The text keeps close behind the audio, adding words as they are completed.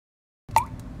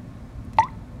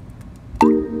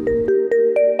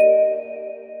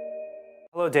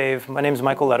Hello Dave, my name is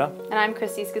Michael Letta. And I'm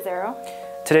Christy Scazzaro.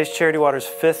 Today's Charity Water's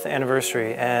 5th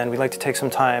anniversary, and we'd like to take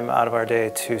some time out of our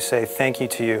day to say thank you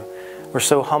to you. We're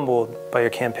so humbled by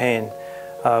your campaign,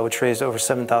 which raised over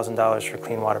 $7,000 for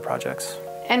clean water projects.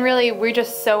 And really, we're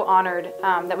just so honored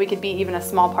that we could be even a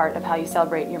small part of how you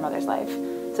celebrate your mother's life.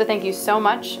 So thank you so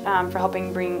much for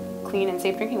helping bring clean and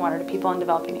safe drinking water to people in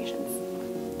developing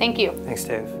nations. Thank you. Thanks,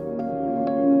 Dave.